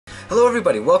Hello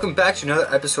everybody, welcome back to another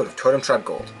episode of Totem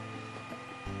Gold.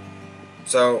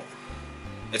 So,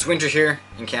 it's winter here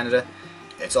in Canada.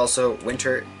 It's also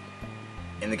winter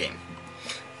in the game.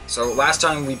 So last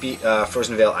time we beat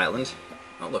Frozen Vale Island.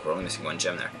 Oh look, we're only missing one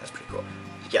gem there. That's pretty cool.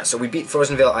 Yeah, so we beat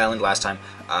Frozen Vale Island last time.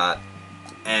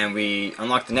 And we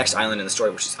unlocked the next island in the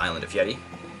story, which is Island of Yeti.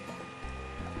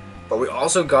 But we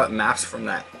also got maps from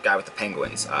that guy with the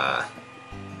penguins.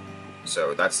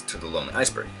 So that's to the Lonely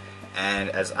Iceberg. And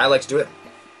as I like to do it,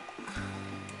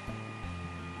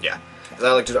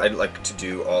 I'd like to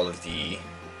do all of the,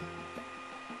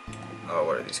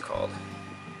 what are these called?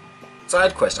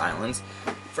 Side quest islands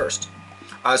first.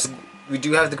 So we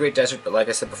do have the Great Desert, but like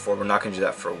I said before, we're not going to do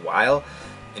that for a while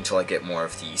until I get more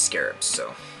of the scarabs.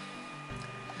 So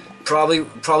probably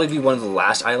be one of the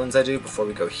last islands I do before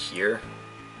we go here.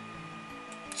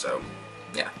 So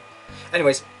yeah.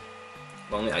 Anyways,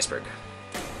 Lonely Iceberg.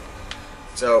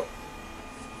 So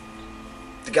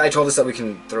the guy told us that we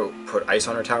can put ice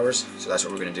on our towers, so that's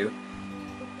what we're gonna do.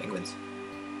 Penguins.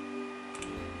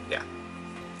 Yeah.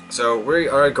 So we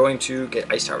are going to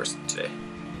get ice towers today.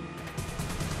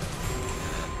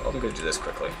 Well, I'm gonna do this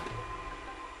quickly.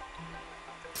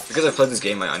 Because I've played this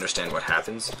game, I understand what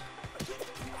happens.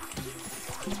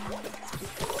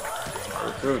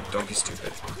 Recruit, don't be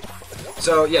stupid.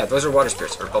 So yeah, those are water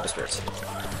spirits, or bubble spirits.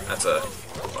 That's a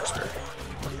water spirit.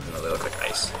 Even though they look like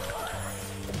ice.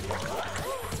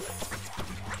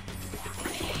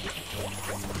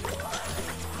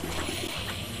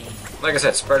 Like I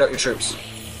said, spread out your troops.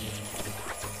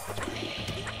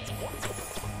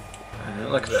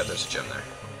 And look at that, there's a gem there.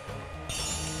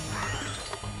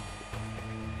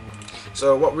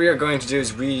 So what we are going to do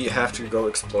is we have to go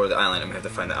explore the island and we have to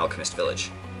find the alchemist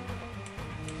village.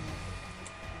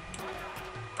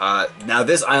 Now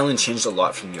this island changed a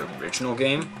lot from the original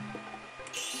game.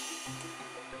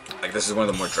 Like this is one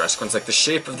of the more drastic ones. Like the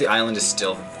shape of the island is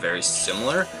still very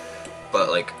similar, but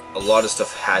like a lot of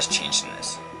stuff has changed in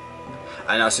this.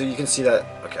 I know, so you can see that.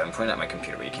 Okay, I'm pointing at my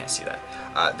computer, but you can't see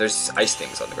that. There's ice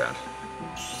things on the ground.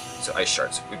 So ice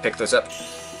shards. We pick those up.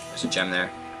 There's a gem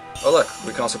there. Oh look,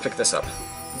 we can also pick this up.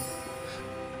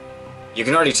 You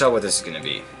can already tell what this is going to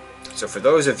be. So for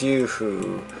those of you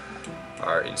who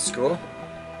are in school,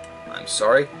 I'm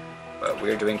sorry, but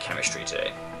we're doing chemistry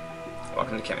today.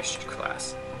 Welcome to chemistry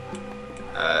class.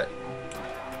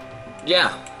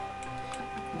 Yeah.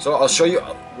 So I'll show you,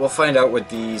 we'll find out what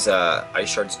these ice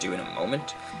shards do in a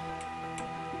moment.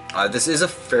 This is a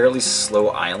fairly slow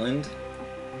island,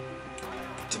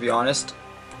 to be honest.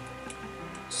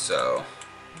 So,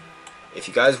 if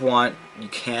you guys want, you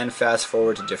can fast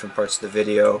forward to different parts of the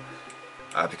video.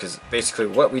 Because basically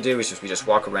what we do is we just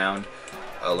walk around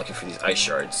looking for these ice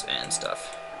shards and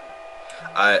stuff.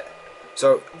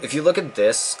 So if you look at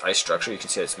this ice structure, you can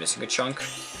see that it's missing a chunk.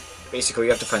 Basically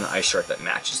you have to find the ice shard that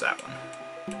matches that one.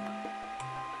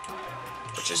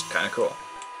 Which is kind of cool.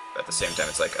 But at the same time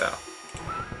it's like, oh.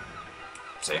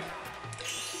 See?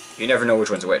 You never know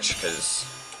which one's which, because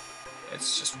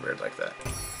it's just weird like that.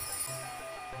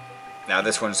 Now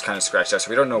this one's kind of scratched out, so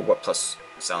we don't know what plus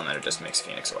salamander just makes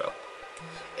phoenix oil.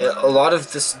 A lot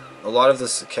of this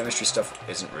chemistry stuff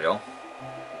isn't real.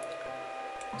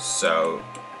 So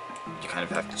you kind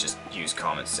of have to just use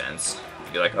common sense.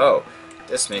 You'd be like, oh,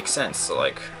 this makes sense, so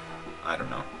like, I don't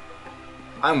know.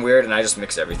 I'm weird and I just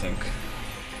mix everything.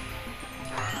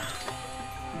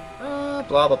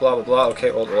 Blah blah blah blah blah.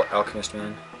 Okay, old alchemist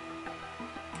man.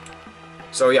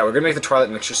 So yeah, we're gonna make the twilight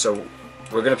mixture. So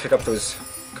we're gonna pick up those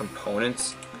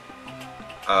components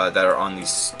that are on these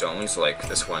stones. So like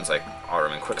this one's like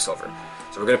aurum and quicksilver.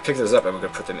 So we're gonna pick those up and we're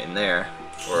gonna put them in there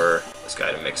for this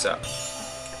guy to mix up,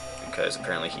 because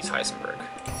apparently he's Heisenberg.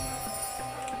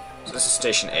 So this is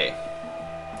station A.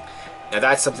 Now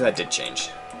that's something that did change,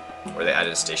 where they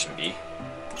added a station B.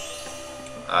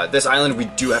 This island we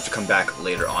do have to come back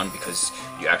later on because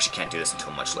you actually can't do this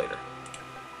until much later.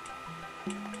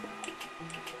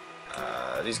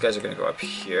 These guys are going to go up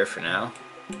here for now.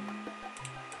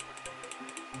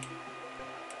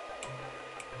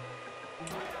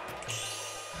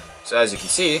 So as you can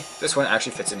see, this one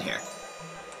actually fits in here.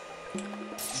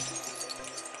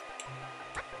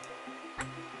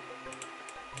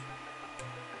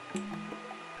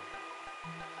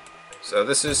 So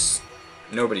this is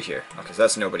nobody here. Okay, so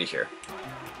that's nobody here.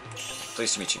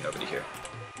 Pleased to meet you, nobody here.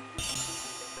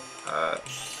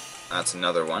 That's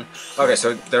another one. Okay,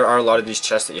 so there are a lot of these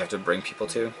chests that you have to bring people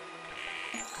to.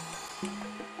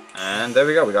 And there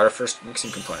we go, we got our first mixing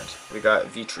component. We got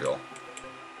vitriol.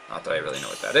 Not that I really know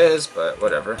what that is, but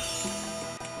whatever.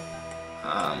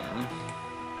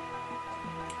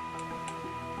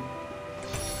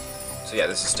 So yeah,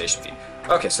 this is Station B.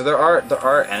 Okay, so there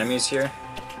are enemies here.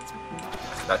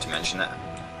 I forgot to mention that.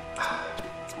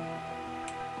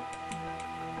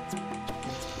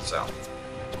 So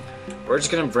we're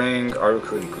just gonna bring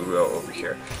Aruku and Guro over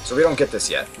here. So we don't get this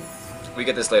yet. We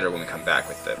get this later when we come back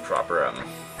with the proper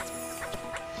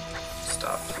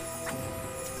stuff.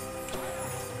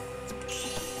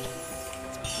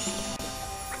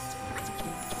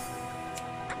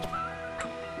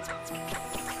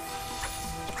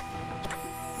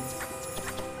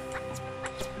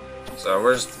 So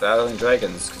we're just battling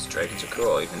dragons, because dragons are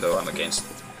cool, even though I'm against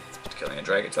killing a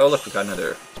dragon. Oh look, we got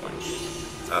another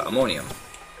one. Ammonium.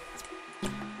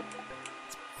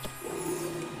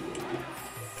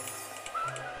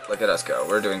 Look at us go,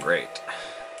 we're doing great.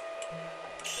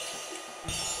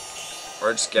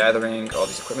 We're just gathering all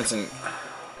these equipments, and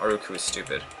Aruku is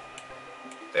stupid.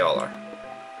 They all are.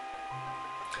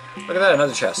 Look at that,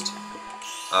 another chest.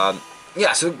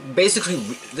 Yeah, so basically,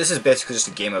 this is basically just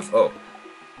a game of, oh,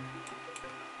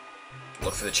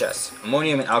 look for the chest.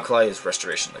 Ammonium and alkali is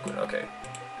restoration liquid, okay.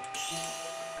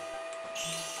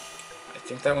 I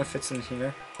think that one fits in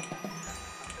here.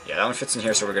 Yeah, that one fits in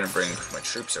here, so we're gonna bring my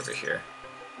troops over here.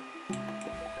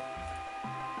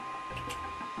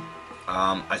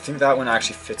 I think that one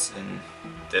actually fits in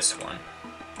this one.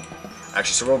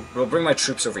 Actually, so we'll bring my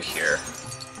troops over here.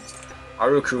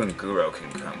 Aruku and Guro can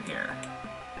come here.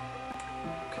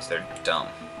 Because they're dumb.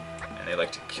 And they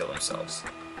like to kill themselves.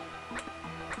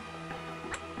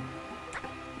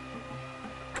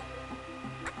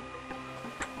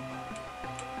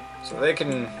 So they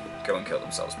can go and kill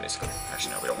themselves, basically.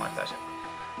 Actually, no, we don't want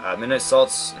that. Midnight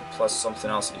Salts plus something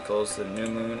else equals the New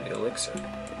Moon Elixir.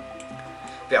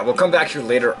 But yeah, we'll come back here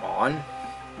later on,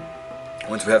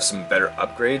 once we have some better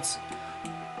upgrades,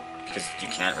 because you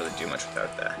can't really do much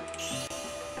without that.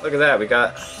 Look at that, we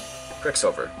got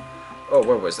Quicksilver. Oh,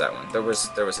 where was that one? There was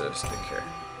a thing here.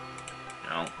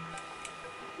 No.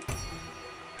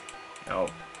 No.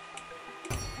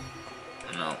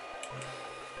 No.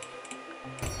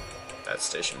 That's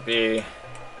Station B.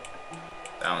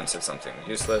 That one said something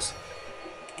useless.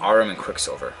 Arum and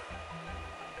Quicksilver,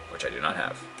 which I do not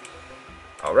have.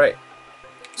 Alright,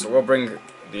 so we'll bring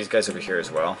these guys over here as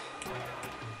well.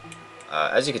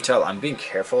 As you can tell, I'm being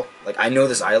careful. Like, I know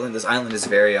this island is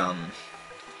very,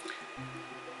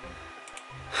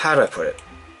 how do I put it?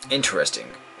 Interesting,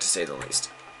 to say the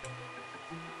least.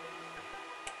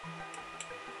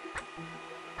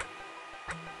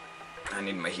 I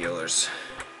need my healers.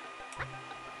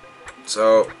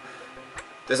 So,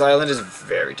 this island is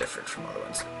very different from other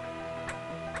ones.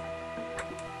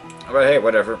 But hey,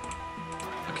 whatever.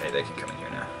 Okay, they can come in here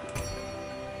now.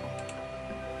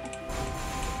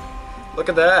 Look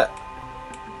at that!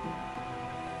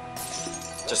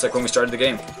 Just like when we started the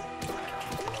game.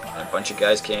 And a bunch of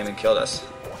guys came and killed us.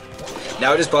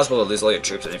 Now it is possible to lose all your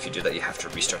troops, and if you do that you have to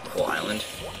restart the whole island.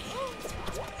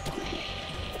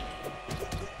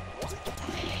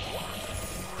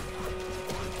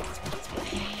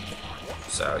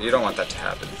 So, you don't want that to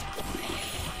happen.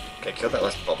 Okay, kill that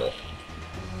last bubble.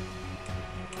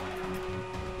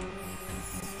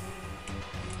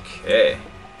 Okay.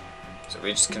 So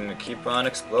we just gonna keep on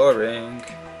exploring.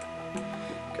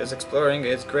 Because exploring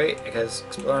is great, because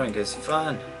exploring is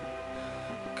fun.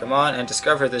 Come on and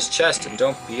discover this chest and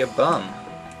don't be a bum.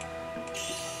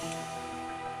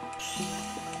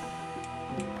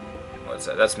 What's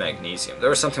that? That's magnesium.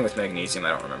 There was something with magnesium, I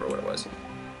don't remember what it was.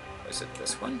 Was it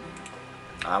this one?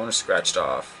 That one was scratched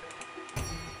off.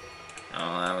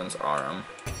 Oh, that one's Arum.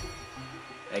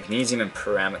 Magnesium and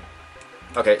permanganate.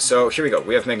 Okay, so here we go.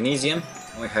 We have magnesium,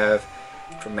 and we have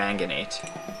permanganate.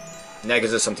 And that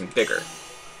gives us something bigger.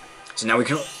 So now we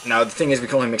can. Now the thing is, we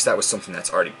can only mix that with something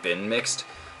that's already been mixed.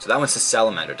 So that one says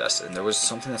salamander dust, and there was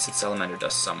something that said salamander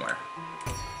dust somewhere.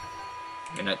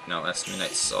 Midnight. No, that's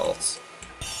midnight salts.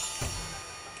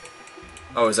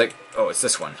 Oh, it's like. Oh, it's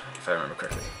this one, if I remember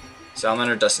correctly.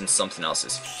 Salamander dust and something else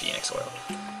is phoenix oil.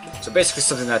 So basically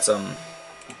something that's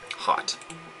hot,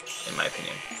 in my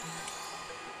opinion.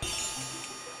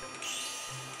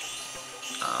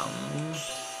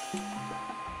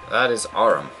 That is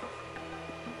Arum.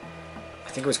 I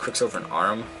think it was Quicksilver and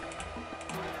Arum.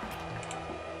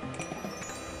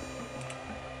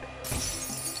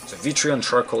 So vitriol and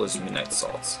charcoal is midnight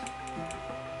salts.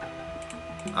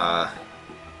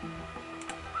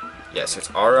 Yeah, so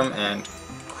it's Arum and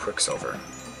Quicksilver.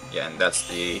 Yeah, and that's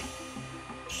the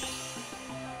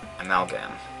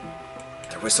amalgam.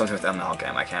 There was something with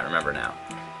amalgam, I can't remember now.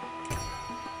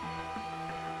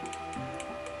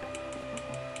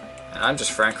 And I'm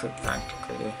just frankly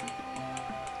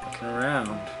looking around.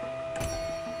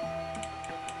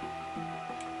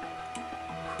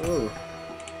 Whew.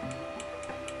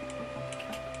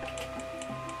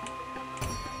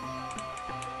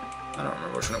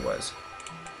 which one it was.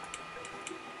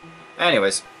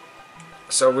 Anyways,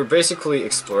 so we basically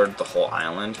explored the whole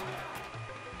island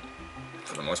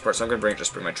for the most part. So I'm gonna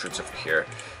just bring my troops over here.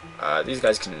 These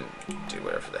guys can do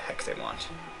whatever the heck they want.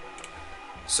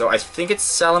 So I think it's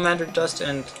salamander dust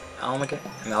and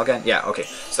amalgam. Yeah, okay.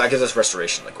 So that gives us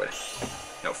restoration liquid.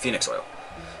 No, phoenix oil.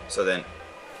 So then,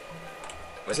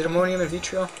 was it ammonium and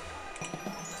vitriol?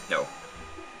 No.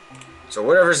 So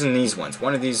whatever's in these ones,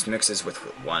 one of these mixes with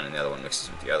one and the other one mixes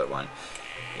with the other one.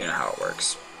 You know how it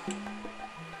works.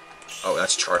 Oh,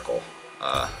 that's charcoal.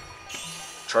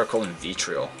 Charcoal and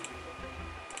vitriol.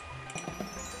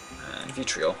 And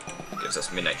vitriol gives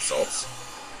us midnight salts.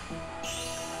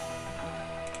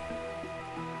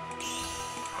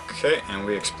 Okay, and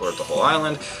we explored the whole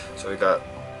island. So we got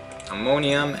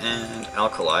ammonium and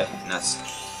alkali, and that's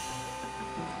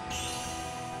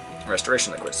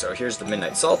restoration liquid. So here's the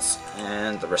midnight salts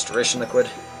and the restoration liquid,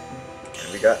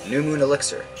 and we got new moon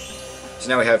elixir. So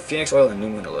now we have phoenix oil and new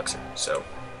moon elixir. So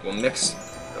we'll mix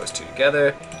those two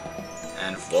together,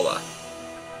 and voila.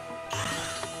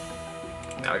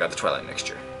 Now we got the twilight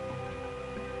mixture,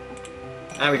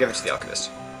 and we give it to the alchemist.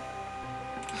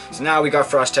 So now we got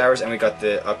frost towers, and we got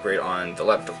the upgrade on the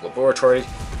laboratory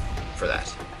for that.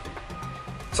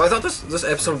 So I thought this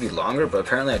episode would be longer, but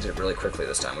apparently I did it really quickly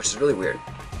this time, which is really weird.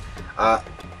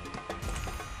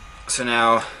 So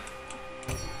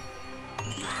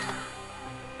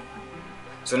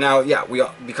now, yeah,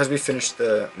 because we finished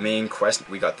the main quest,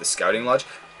 we got the scouting lodge,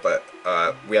 but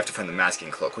we have to find the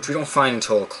masking cloak, which we don't find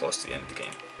until close to the end of the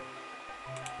game.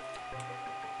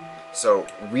 So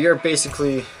we are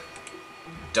basically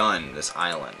done this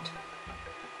island.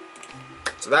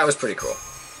 So that was pretty cool.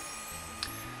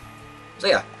 So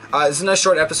yeah, this is a nice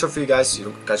short episode for you guys.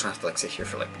 You guys don't have to like sit here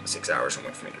for like 6 hours and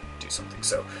wait for me to do something.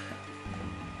 So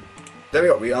there we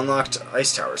go. We unlocked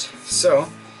ice towers. So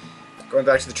going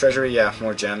back to the treasury, yeah,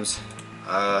 more gems.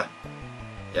 Yeah,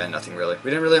 nothing really. We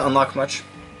didn't really unlock much.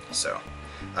 So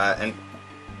and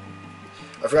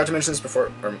I forgot to mention this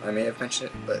before, or I may have mentioned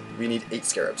it, but we need 8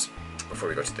 scarabs before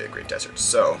we go to the Great Desert.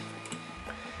 So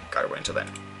gotta wait until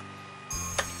then.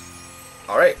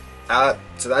 All right.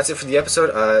 So that's it for the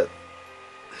episode.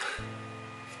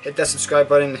 Hit that subscribe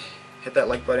button, hit that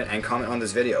like button, and comment on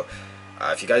this video.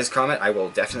 If you guys comment, I will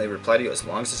definitely reply to you as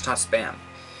long as it's not spam.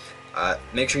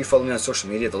 Make sure you follow me on social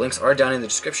media. The links are down in the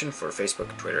description for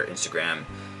Facebook, Twitter, Instagram,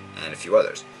 and a few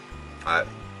others.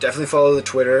 Definitely follow the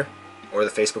Twitter or the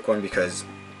Facebook one because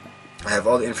I have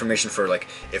all the information for like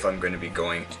if I'm going to be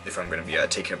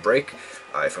taking a break,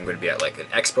 if I'm going to be at like an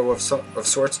expo of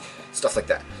sorts, stuff like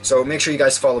that. So make sure you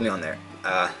guys follow me on there.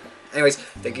 Anyways,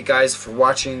 thank you guys for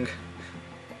watching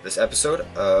this episode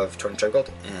of Totem Gold,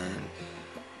 and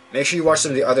make sure you watch some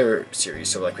of the other series.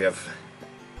 So like we have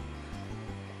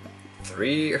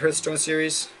 3 Hearthstone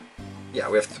series. Yeah,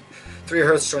 we have 3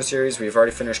 Hearthstone series. We've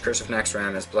already finished Curse of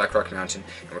Naxxramas as Blackrock Mountain,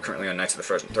 and we're currently on Knights of the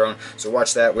Frozen Throne. So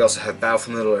watch that. We also have Battle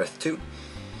for Middle-earth 2,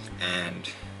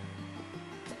 and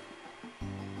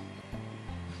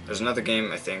there's another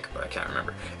game I think, but I can't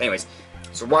remember. Anyways,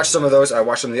 so watch some of those.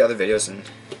 Watch some of the other videos and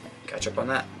catch up on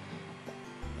that.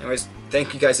 Anyways,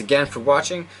 thank you guys again for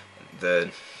watching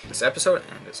this episode,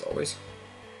 and as always,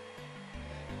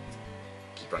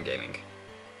 keep on gaming.